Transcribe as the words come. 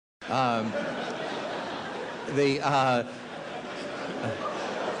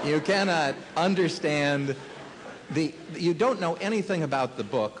You cannot understand you don't know anything about the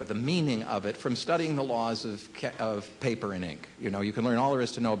book, or the meaning of it, from studying the laws of paper and ink. You know, you can learn all there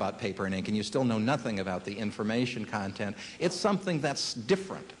is to know about paper and ink, and you still know nothing about the information content. It's something that's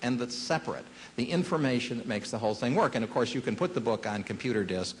different and that's separate. The information that makes the whole thing work. And of course, you can put the book on computer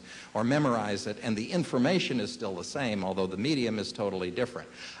disk or memorize it, and the information is still the same, although the medium is totally different.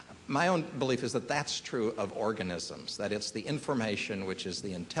 My own belief is that that's true of organisms, that it's the information, which is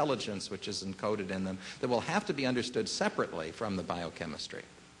the intelligence which is encoded in them, that will have to be understood separately from the biochemistry.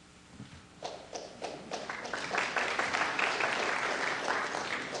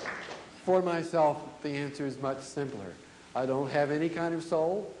 For myself, the answer is much simpler. I don't have any kind of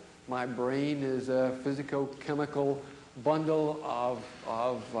soul. My brain is a physico-chemical bundle of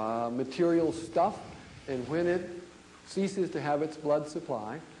material stuff, and when it ceases to have its blood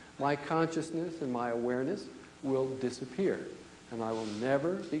supply, my consciousness and my awareness will disappear, and I will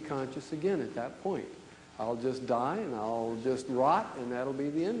never be conscious again at that point. I'll just die, and I'll just rot, and that'll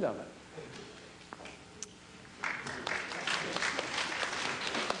be the end of it.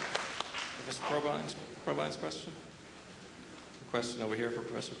 Professor Provine's question? A question over here for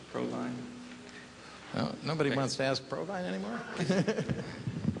Professor Provine. No, nobody wants to ask Provine anymore?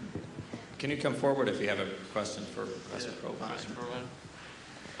 Can you come forward if you have a question for Professor Provine? Professor Provine.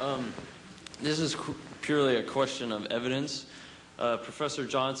 This is purely a question of evidence. Professor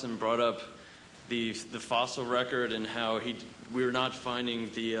Johnson brought up the fossil record and how we're not finding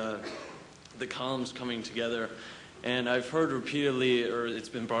the columns coming together. And I've heard repeatedly, or it's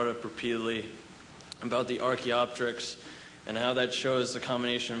been brought up repeatedly, about the Archaeopteryx and how that shows the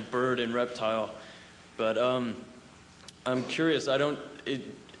combination of bird and reptile. But I'm curious,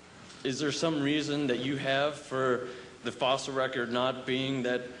 is there some reason that you have for the fossil record not being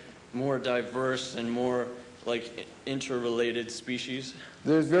that more diverse and more like interrelated species?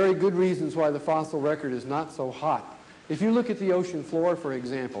 There's very good reasons why the fossil record is not so hot. If you look at the ocean floor, for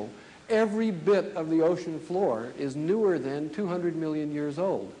example, every bit of the ocean floor is newer than 200 million years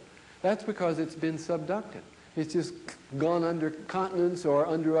old. That's because it's been subducted. It's just gone under continents or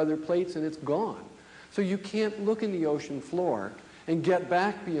under other plates, and it's gone. So you can't look in the ocean floor and get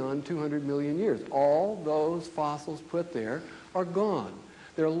back beyond 200 million years. All those fossils put there are gone.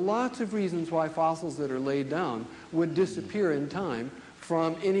 There are lots of reasons why fossils that are laid down would disappear in time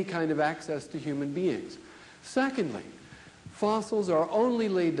from any kind of access to human beings. Secondly, fossils are only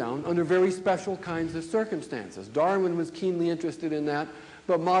laid down under very special kinds of circumstances. Darwin was keenly interested in that,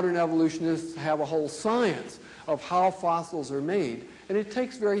 but modern evolutionists have a whole science of how fossils are made, and it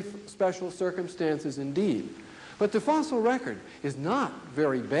takes very special circumstances indeed. But the fossil record is not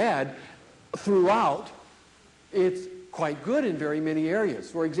very bad throughout. It's quite good in very many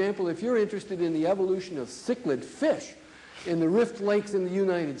areas. For example, if you're interested in the evolution of cichlid fish in the rift lakes in the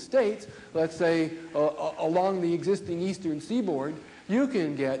United States, let's say along the existing eastern seaboard, you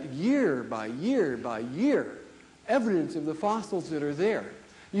can get year by year by year evidence of the fossils that are there.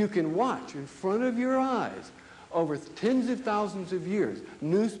 You can watch in front of your eyes over tens of thousands of years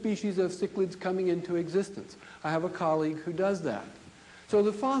new species of cichlids coming into existence. I have a colleague who does that. So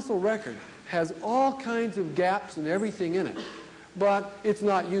the fossil record has all kinds of gaps and everything in it, but it's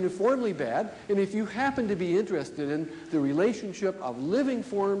not uniformly bad. And if you happen to be interested in the relationship of living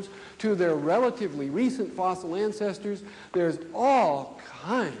forms to their relatively recent fossil ancestors, there's all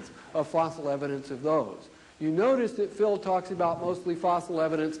kinds of fossil evidence of those. You notice that Phil talks about mostly fossil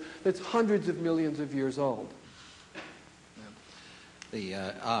evidence that's hundreds of millions of years old.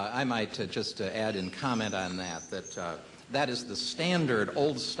 I might just add in comment on that that is the standard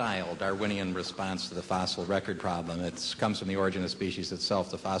old-style Darwinian response to the fossil record problem. It comes from the origin of species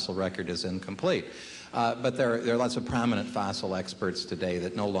itself. The fossil record is incomplete. But there are lots of prominent fossil experts today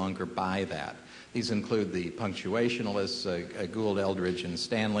that no longer buy that. These include the punctuationalists, Gould, Eldridge, and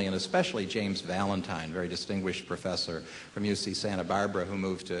Stanley, and especially James Valentine, very distinguished professor from UC Santa Barbara who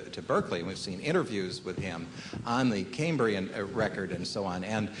moved to Berkeley. And we've seen interviews with him on the Cambrian record and so on.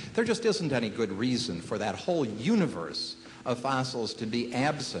 And there just isn't any good reason for that whole universe of fossils to be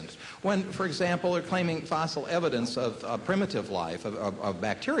absent when, for example, they're claiming fossil evidence of primitive life, of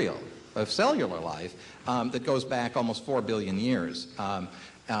bacterial, of cellular life, that goes back almost 4 billion years. So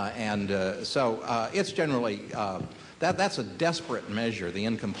it's generally, that's a desperate measure, the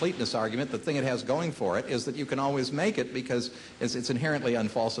incompleteness argument. The thing it has going for it is that you can always make it because it's inherently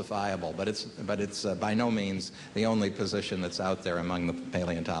unfalsifiable, but it's by no means the only position that's out there among the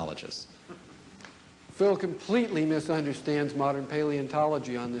paleontologists. Phil completely misunderstands modern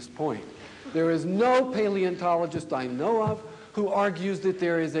paleontology on this point. There is no paleontologist I know of who argues that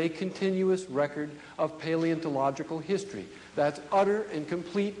there is a continuous record of paleontological history. That's utter and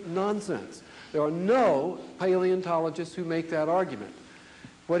complete nonsense. There are no paleontologists who make that argument.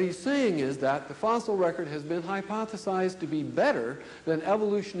 What he's saying is that the fossil record has been hypothesized to be better than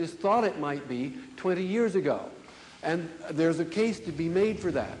evolutionists thought it might be 20 years ago. And there's a case to be made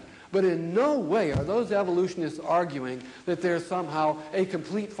for that. But in no way are those evolutionists arguing that there's somehow a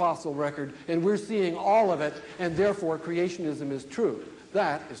complete fossil record and we're seeing all of it and therefore creationism is true.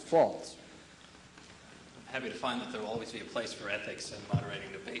 That is false. I'm happy to find that there will always be a place for ethics and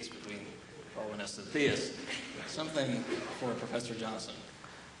moderating debates between Darwinists and theists. Something for Professor Johnson.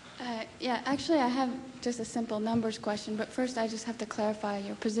 Yeah, actually I have just a simple numbers question, but first I just have to clarify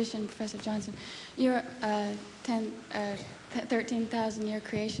your position, Professor Johnson. You're 13,000-year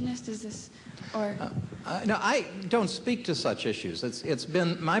creationist, is this, or? No, I don't speak to such issues. It's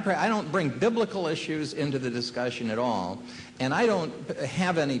been my I don't bring biblical issues into the discussion at all, and I don't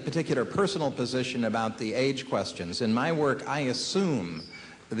have any particular personal position about the age questions. In my work, I assume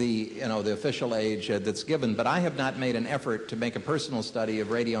the official age that's given, but I have not made an effort to make a personal study of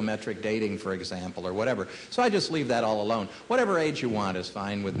radiometric dating, for example, or whatever. So I just leave that all alone. Whatever age you want is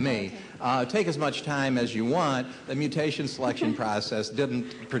fine with me. Take as much time as you want. The mutation selection process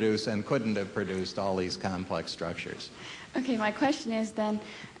didn't produce and couldn't have produced all these complex structures. Okay, my question is then,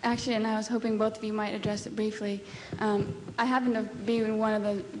 actually, and I was hoping both of you might address it briefly. I happen to be one of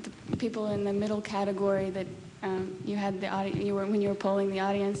the people in the middle category that you had when you were polling the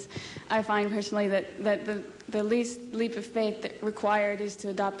audience. I find personally that the least leap of faith that required is to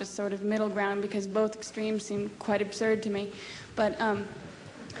adopt a sort of middle ground, because both extremes seem quite absurd to me. But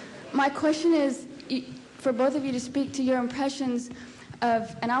my question is for both of you to speak to your impressions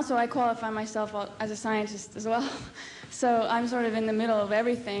of, and also I qualify myself as a scientist as well, so I'm sort of in the middle of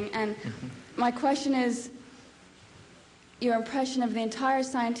everything, and my question is your impression of the entire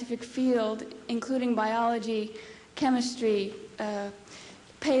scientific field, including biology, chemistry,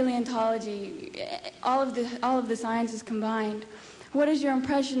 paleontology, all of the sciences combined. What is your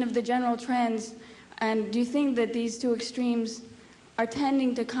impression of the general trends, and do you think that these two extremes are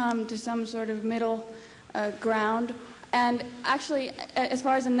tending to come to some sort of middle ground? And actually, as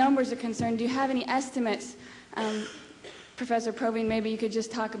far as the numbers are concerned, do you have any estimates? Professor Provine, maybe you could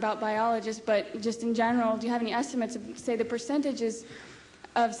just talk about biologists, but just in general, do you have any estimates of, say, the percentages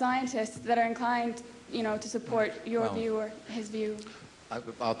of scientists that are inclined, to support your view or his view?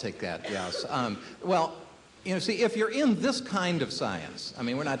 I'll take that, yes. Well, see, if you're in this kind of science, I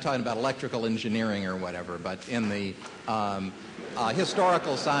mean, we're not talking about electrical engineering or whatever, but in the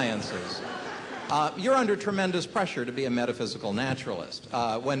historical sciences, you're under tremendous pressure to be a metaphysical naturalist.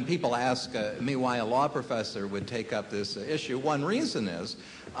 When people ask me why a law professor would take up this issue, one reason is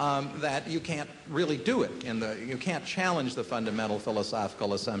that you can't really do it. You can't challenge the fundamental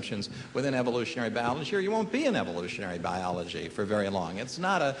philosophical assumptions within evolutionary biology, or you won't be in evolutionary biology for very long. It's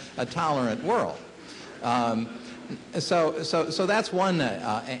not a tolerant world. So that's one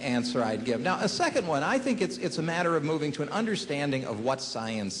answer I'd give. Now, a second one, I think it's a matter of moving to an understanding of what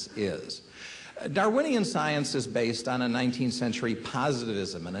science is. Darwinian science is based on a 19th century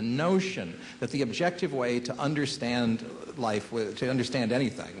positivism and a notion that the objective way to understand life, to understand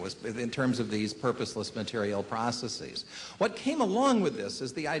anything, was in terms of these purposeless material processes. What came along with this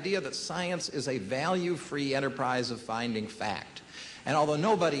is the idea that science is a value-free enterprise of finding fact. And although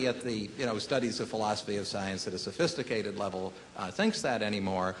nobody at the studies of philosophy of science at a sophisticated level thinks that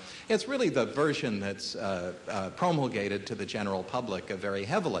anymore, it's really the version that's promulgated to the general public very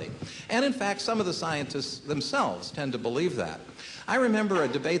heavily. And in fact, some of the scientists themselves tend to believe that. I remember a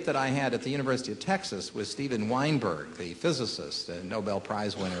debate that I had at the University of Texas with Steven Weinberg, the physicist, a Nobel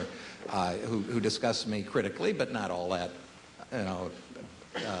Prize winner, who discussed me critically, but not all that,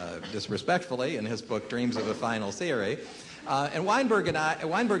 disrespectfully, in his book Dreams of a Final Theory. And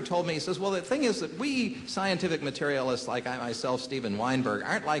Weinberg told me, he says, well, the thing is that we scientific materialists, like I myself, Steven Weinberg,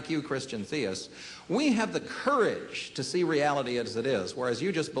 aren't like you Christian theists. We have the courage to see reality as it is, whereas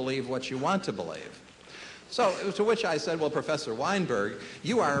you just believe what you want to believe. So, to which I said, well, Professor Weinberg,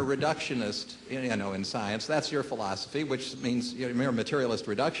 you are a reductionist, in science. That's your philosophy, which means you're a materialist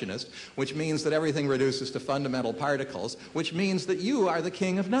reductionist, which means that everything reduces to fundamental particles, which means that you are the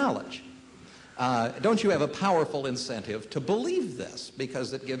king of knowledge. Don't you have a powerful incentive to believe this,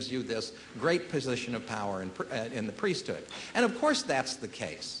 because it gives you this great position of power in the priesthood? And of course that's the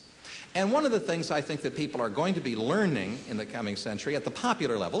case. And one of the things I think that people are going to be learning in the coming century at the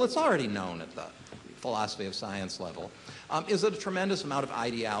popular level, it's already known at the philosophy of science level, is that a tremendous amount of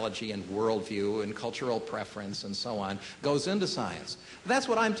ideology and worldview and cultural preference and so on goes into science. That's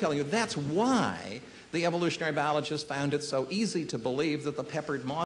what I'm telling you. That's why The evolutionary biologists found it so easy to believe that the peppered moth